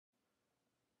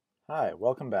Hi,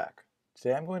 welcome back.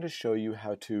 Today I'm going to show you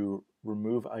how to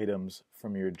remove items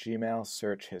from your Gmail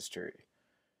search history.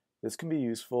 This can be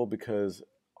useful because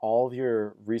all of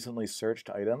your recently searched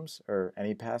items, or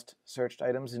any past searched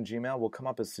items in Gmail, will come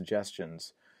up as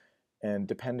suggestions. And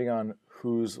depending on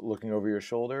who's looking over your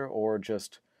shoulder or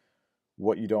just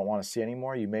what you don't want to see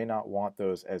anymore, you may not want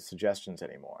those as suggestions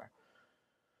anymore.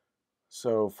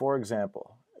 So, for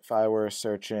example, if I were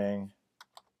searching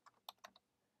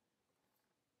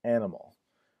animal,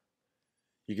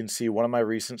 you can see one of my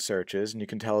recent searches, and you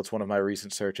can tell it's one of my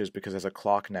recent searches because there's a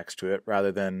clock next to it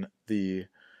rather than the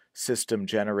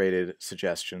system-generated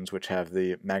suggestions, which have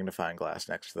the magnifying glass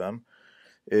next to them,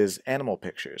 is animal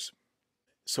pictures.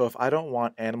 So if I don't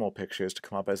want animal pictures to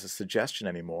come up as a suggestion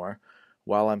anymore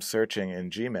while I'm searching in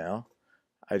Gmail,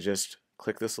 I just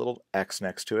click this little X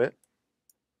next to it,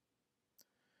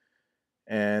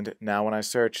 and now when I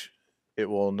search, it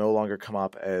will no longer come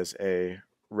up as a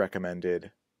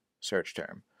recommended search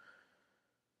term.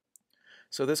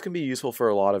 So this can be useful for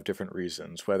a lot of different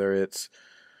reasons, whether it's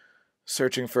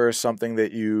searching for something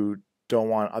that you don't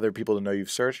want other people to know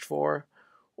you've searched for,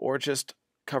 or just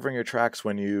covering your tracks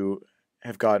when you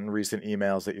have gotten recent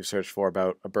emails that you've searched for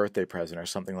about a birthday present or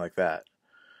something like that.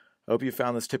 I hope you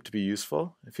found this tip to be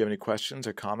useful. If you have any questions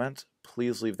or comments,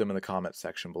 please leave them in the comments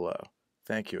section below.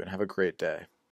 Thank you and have a great day.